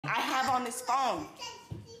on this phone.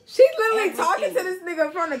 She's literally talking to this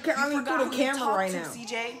nigga from the through the camera right now.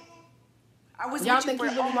 CJ. I was with you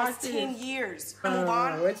for almost 10 years. Move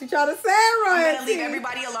on. What you trying to say, Roy? I'm gonna leave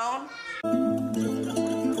everybody alone.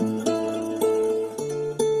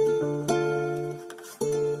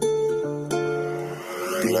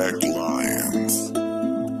 Black Lions.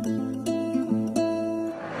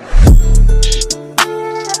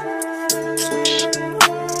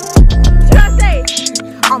 Should I say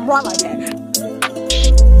I'm wrong like that?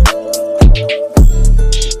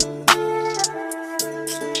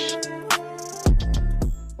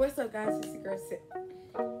 What's up, guys? It's your girl Sit.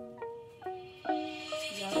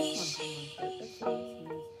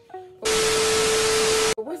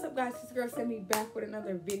 What's up, guys? It's your girl Sammy back with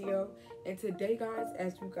another video. And today, guys,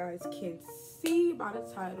 as you guys can see by the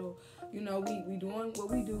title, you know, we doing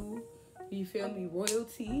what we do. You feel me?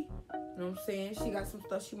 Royalty. You know what I'm saying? She got some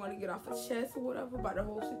stuff she want to get off her chest or whatever about the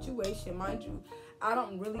whole situation. Mind you, I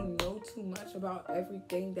don't really know too much about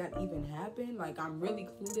everything that even happened. Like, I'm really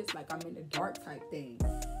clueless. Like, I'm in the dark type thing.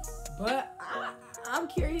 But I'm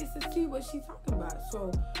curious to see what she's talking about.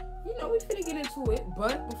 So, you know, we finna get into it.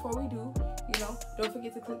 But before we do, you know, don't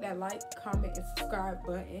forget to click that like, comment, and subscribe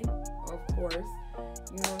button, of course.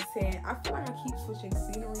 You know what I'm saying? I feel like I keep switching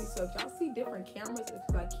scenery. So if y'all see different cameras, it's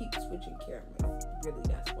because I keep switching cameras. Really,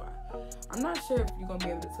 that's why. I'm not sure if you're going to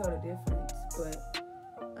be able to tell the difference. But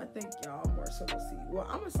I think y'all more so will see. Well,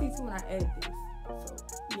 I'm going to see too when I edit this.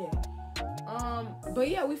 So, yeah. But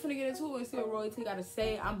yeah, we finna get into it and see what Royalty got to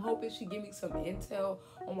say. I'm hoping she give me some intel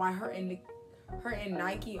on why her and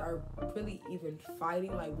Nike are really even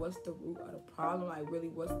fighting. Like, what's the root of the problem? Like, really,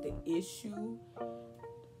 what's the issue?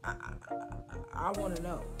 I want to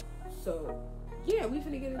know. So, yeah, we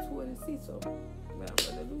finna get into it and see. So, without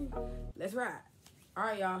further ado, let's ride. All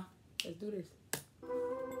right, y'all. Let's do this.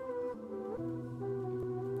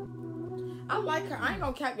 I like her. I ain't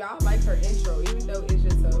gonna cap y'all. I like her intro, even though it's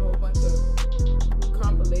just a whole bunch of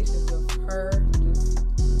compilations of her. Just,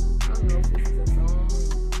 I don't know if this is a song,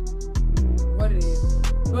 what it is,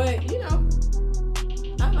 but you know,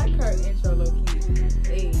 I like her intro low key.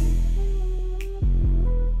 Hey,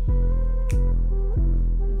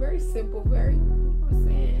 very simple, very. You know what I'm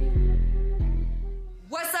saying?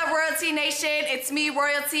 What's up, Royalty Nation? It's me,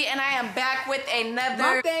 Royalty, and I am back with another.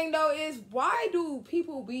 My thing though is, why do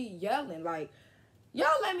people be yelling? Like,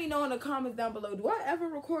 y'all let me know in the comments down below. Do I ever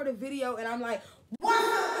record a video and I'm like, what's up,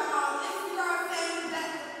 y'all? This is your saying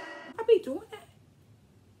that. I be doing that.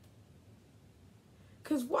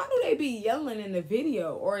 Cause why do they be yelling in the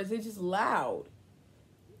video, or is it just loud?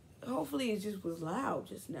 Hopefully it just was loud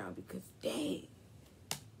just now, because dang.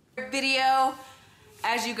 Video.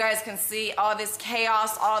 As you guys can see, all this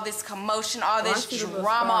chaos, all this commotion, all this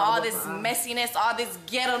drama, all this messiness, all this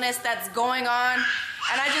ghetto-ness that's going on.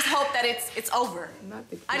 And I just hope that it's over.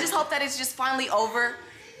 I just hope that it's just finally over.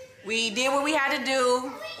 We did what we had to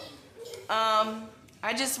do.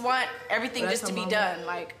 I just want everything just to be done.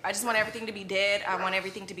 Like, I just want everything to be dead. I want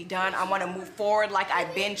everything to be done. I want to move forward like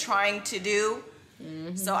I've been trying to do.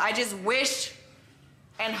 So I just wish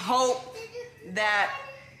and hope that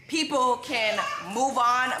people can move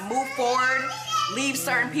on, move forward, leave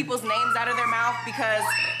certain people's names out of their mouth, because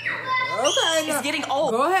it's getting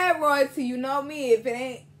old. Go ahead, Royalty. You know me. If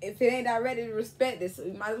it ain't directed to respect this, so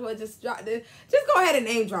you might as well just drop this. Just go ahead and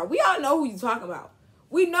name drop. We all know who you're talking about.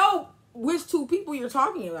 We know which two people you're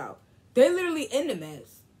talking about. They're literally in the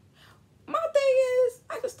mess. My thing is,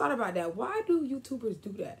 I just thought about that. Why do YouTubers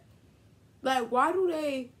do that? Like, why do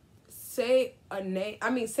they say a name? I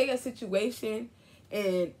mean, say a situation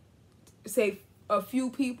and say a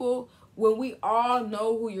few people when we all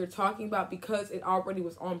know who you're talking about, because it already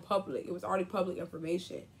was on public. It was already public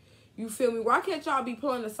information. You feel me? Why can't y'all be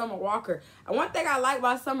pulling the Summer Walker? And one thing I like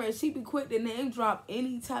about Summer is she be quick to name drop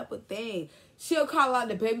any type of thing. She'll call out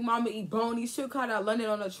the baby mama Ebony. She'll call out London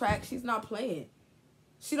on the track. She's not playing.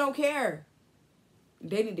 She don't care.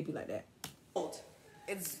 They need to be like that.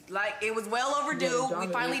 It's like, it was well overdue. We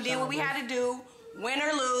finally did what we had to do. Win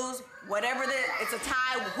or lose, whatever it's a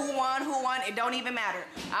tie. Who won, it don't even matter.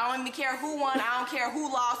 I don't even care who won. I don't care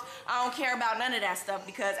who lost. I don't care about none of that stuff,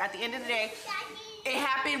 because at the end of the day, it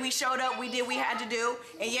happened. We showed up. We did what we had to do.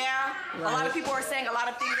 And yeah, a lot of people are saying a lot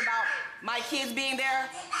of things about my kids being there.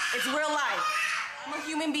 It's real life. I'm a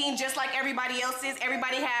human being just like everybody else is.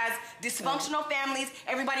 Everybody has dysfunctional families.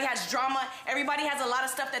 Everybody has drama. Everybody has a lot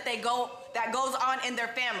of stuff that goes on in their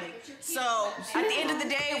family. So at the end of the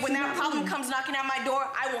day, when that problem comes knocking at my door,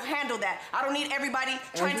 I will handle that. I don't need everybody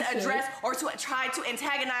trying to address or to try to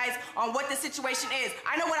antagonize on what the situation is.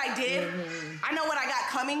 I know what I did. I know what I got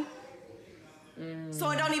coming. So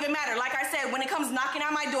it don't even matter. Like I said, when it comes knocking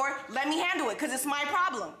on my door, let me handle it because it's my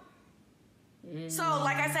problem. So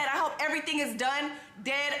like I said, I hope everything is done,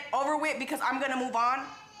 dead, over with, because I'm going to move on.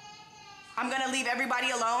 I'm going to leave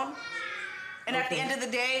everybody alone. And at the end of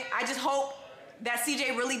the day, I just hope that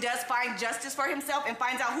CJ really does find justice for himself and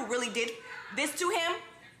finds out who really did this to him.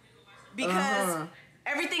 Because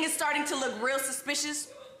everything is starting to look real suspicious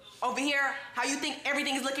over here. How you think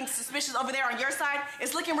everything is looking suspicious over there on your side,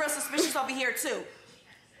 it's looking real suspicious over here too.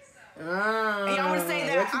 And y'all want to say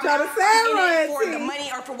that I'm in it for the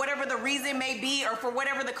money or for whatever the reason may be or for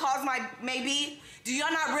whatever the cause may be. Do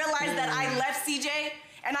y'all not realize that I left CJ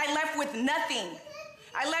and I left with nothing?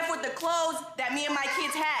 I left with the clothes that me and my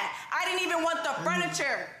kids had. I didn't even want the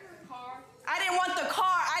furniture. I didn't want the car.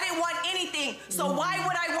 I didn't want anything. So why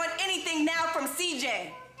would I want anything now from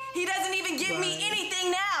CJ? He doesn't even give me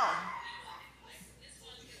anything now.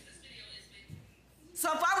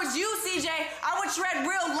 So if I was you, CJ, I would tread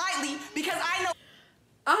real lightly because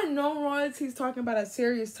I know Royalty's talking about a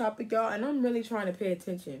serious topic, y'all, and I'm really trying to pay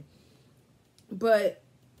attention. But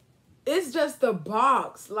it's just the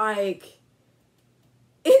box. Like,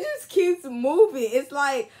 it just keeps moving. It's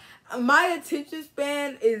like my attention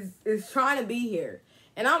span is trying to be here.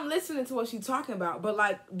 And I'm listening to what she's talking about. But,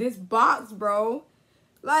 like, this box, bro.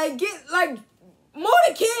 Like, more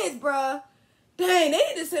the kids, bro. Dang, they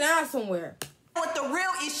need to sit down somewhere. What the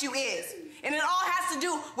real issue is. And it all has to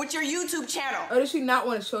do with your YouTube channel. Or does she not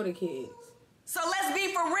want to show the kids? So let's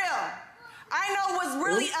be for real. I know what's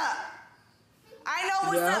really up. I know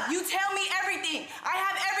what's up. You tell me everything. I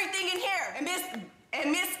have everything in here. And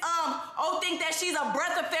Miss think that she's a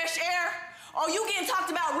breath of fresh air. Oh, you getting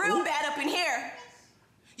talked about real bad up in here.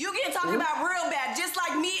 You getting talked about real bad, just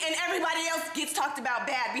like me and everybody else gets talked about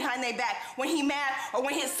bad behind their back when he mad or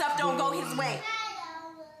when his stuff don't go his way.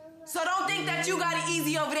 So don't think that you got it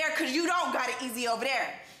easy over there, because you don't got it easy over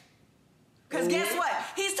there. Because guess what?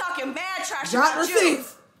 He's talking bad trash about you.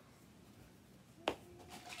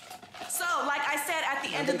 So, like I said, at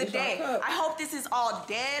the end of the day, I hope this is all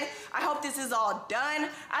dead. I hope this is all done.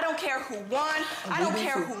 I don't care who won. I don't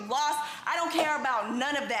care who lost. I don't care about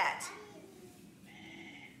none of that.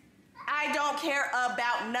 I don't care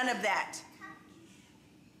about none of that.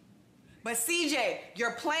 But CJ,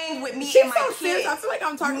 you're playing with me and my kids. Serious. I feel like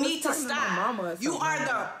I'm talking, you need to stop. To my mama.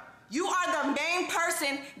 You are the main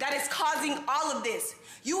person that is causing all of this.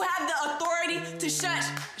 You have the authority to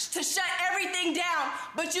shut everything down,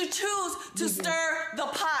 but you choose to stir the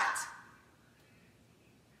pot.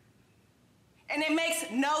 And it makes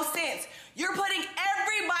no sense. You're putting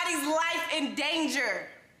everybody's life in danger.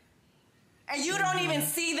 And you don't even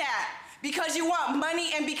see that because you want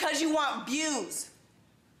money and because you want views.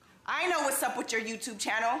 I know what's up with your YouTube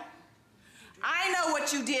channel. I know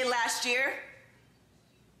what you did last year.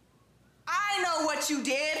 I know what you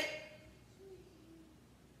did.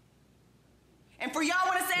 And for y'all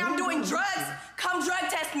want to say I'm doing drugs, come drug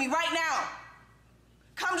test me right now.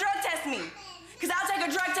 Come drug test me. Because I'll take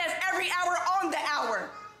a drug test every hour on the hour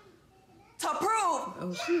to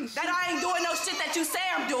prove that I ain't doing no shit that you say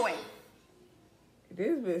I'm doing.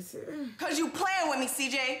 This bitch. Because you playing with me,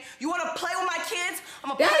 CJ. You want to play with my kids?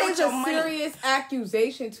 I'm going to play with your money. That is a serious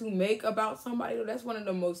accusation to make about somebody. That's one of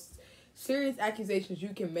the most serious accusations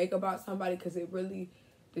you can make about somebody, because it really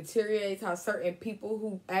deteriorates how certain people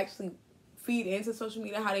who actually feed into social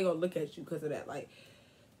media, how they gonna look at you because of that. Like,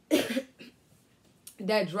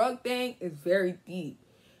 that drug thing is very deep.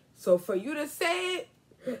 So for you to say it,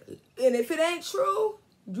 and if it ain't true,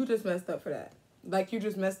 you just messed up for that. Like, you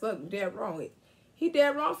just messed up. You dead wrong. He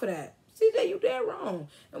dead wrong for that. CJ, you dead wrong.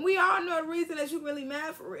 And we all know the reason that you really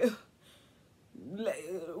mad for real.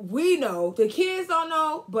 We know. The kids don't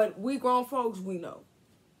know, but we grown folks, we know.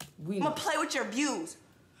 I'm going to play with your views.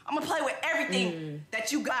 I'm going to play with everything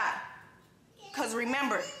that you got. Because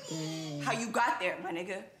remember how you got there, my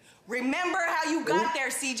nigga. Remember how you got there,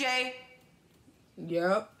 CJ.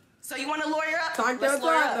 Yep. So you want to lawyer up? Let's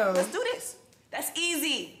lawyer up. Let's do this. That's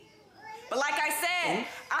easy. But like I said,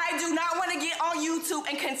 I do not want to get on YouTube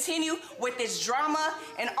and continue with this drama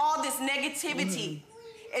and all this negativity.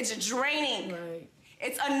 It's draining. Right.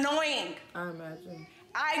 It's annoying. I imagine.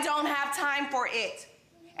 I don't have time for it.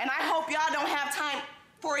 And I hope y'all don't have time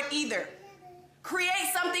for it either.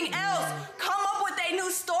 Create something else. Come up with a new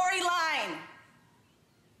storyline.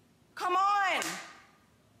 Come on.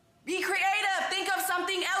 Be creative. Think of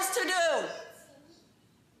something else to do.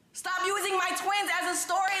 Stop using my twins as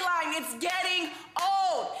a storyline. It's getting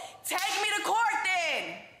old. Take me to court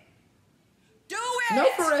then. Do it. No,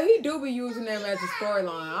 for real, he do be using them as a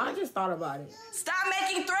storyline. I just thought about it. Stop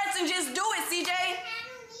making threats and just do it, CJ.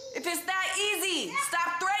 If it's that easy,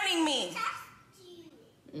 stop threatening me.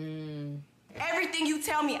 Everything you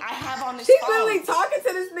tell me, I have on this She's phone. literally talking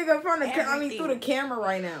to this nigga from the through the camera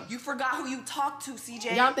right now. You forgot who you talked to,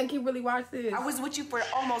 CJ. Y'all think he really watched this? I was with you for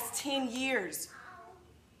almost 10 years.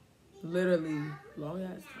 Literally, long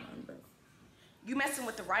ass time, bro. You messing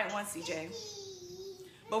with the right one, CJ.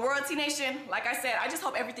 But Royalty Nation, like I said, I just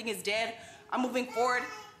hope everything is dead. I'm moving forward.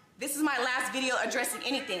 This is my last video addressing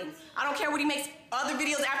anything. I don't care what he makes other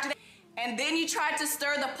videos after that. And then you tried to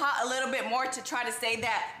stir the pot a little bit more to try to say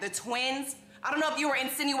that the twins, I don't know if you were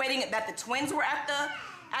insinuating that the twins were at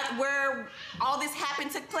where all this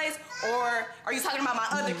happened took place, or are you talking about my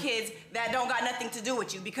other kids that don't got nothing to do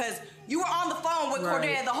with you? Because you were on the phone with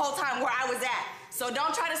Cordelia the whole time where I was at. So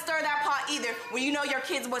don't try to stir that pot either when you know your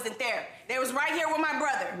kids wasn't there. They was right here with my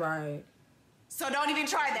brother. Right. So don't even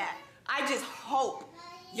try that. I just hope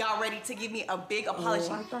y'all ready to give me a big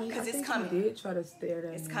apology, because it's coming. He did try to stare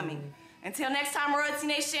that. It's coming. Until next time, Royalty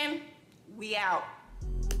Nation, we out.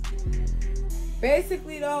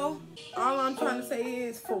 Basically, though, all I'm trying to say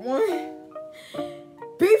is, for one,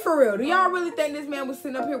 be for real. Do y'all really think this man was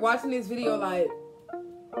sitting up here watching this video like,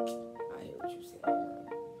 I hear what you said.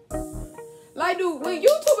 Like, dude, when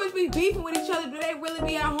YouTubers be beefing with each other, do they really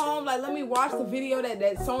be at home? Like, let me watch the video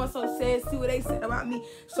that so-and-so said, see what they said about me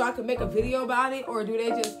so I can make a video about it? Or do they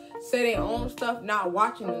just say their own stuff, not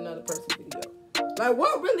watching another person's video? Like,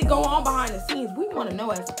 what really go on behind the scenes? We want to know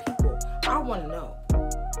as people. I want to know.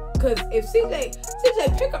 Because if CJ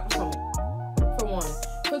pick up the phone, for one.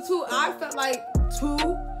 For two, I felt like,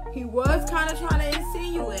 he was kind of trying to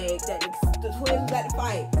insinuate that the twins was at the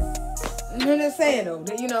fight. I'm just saying, though,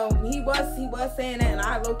 that, you know, he was saying that, and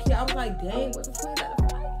I low-key, I was like, dang, was the twins at the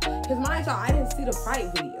fight? Because mind y'all, I didn't see the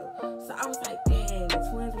fight video. So I was like, dang, the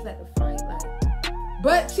twins was at the fight. Like,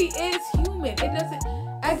 but she is human. It doesn't,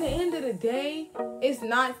 at the end of the day, it's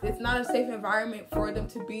not a safe environment for them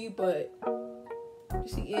to be, but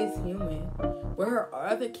she is human. With her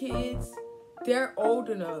other kids, they're old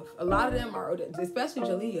enough. A lot of them are old, especially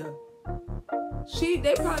Jalea.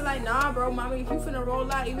 They probably like, nah, bro, mommy, if you finna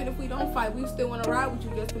roll out, even if we don't fight, we still wanna ride with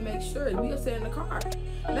you just to make sure. We'll sit in the car.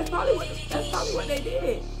 And that's probably what they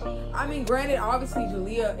did. I mean, granted, obviously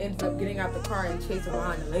Jalea ends up getting out the car and chasing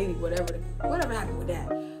behind the lady, whatever happened with that.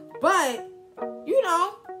 But, you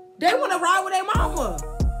know, they wanna ride with their mama.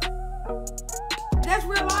 That's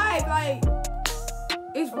real life. Like,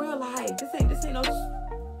 it's real life. This ain't no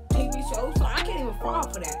TV show, so I can't even fall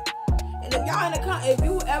for that. And if y'all if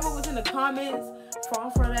you ever was in the comments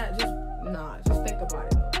fall for that, just think about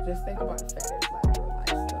it though. Just think about the fact that it's like real life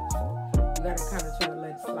stuff. So you gotta kind of try to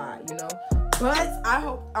let it slide, you know. But I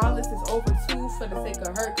hope all this is over too, for the sake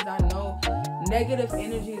of her, because I know negative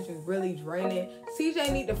energy is just really draining.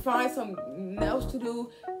 CJ need to find something else to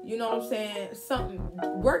do. You know what I'm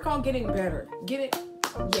saying? Work on getting better. Yeah,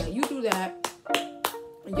 you do that.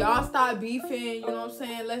 Y'all start beefing, you know what I'm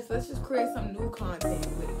saying? Let's just create some new content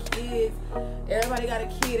with the kids. Everybody got a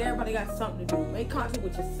kid, everybody got something to do. Make content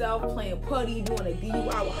with yourself, playing putty, doing a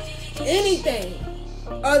DIY, anything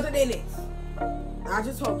other than this. I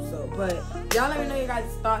just hope so. But y'all let me know your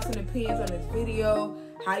guys' thoughts and opinions on this video.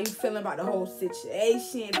 How you feeling about the whole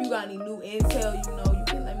situation? If you got any new intel, you know, you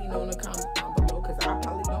can let me know in the comments down below, because I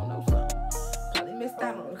probably don't know something. Probably missed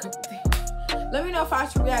out on a couple things. Let me know if I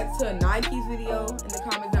should react to a Nike's video in the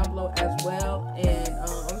comments down below as well. And I'm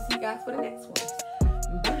going to see you guys for the next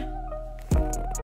one. Bye.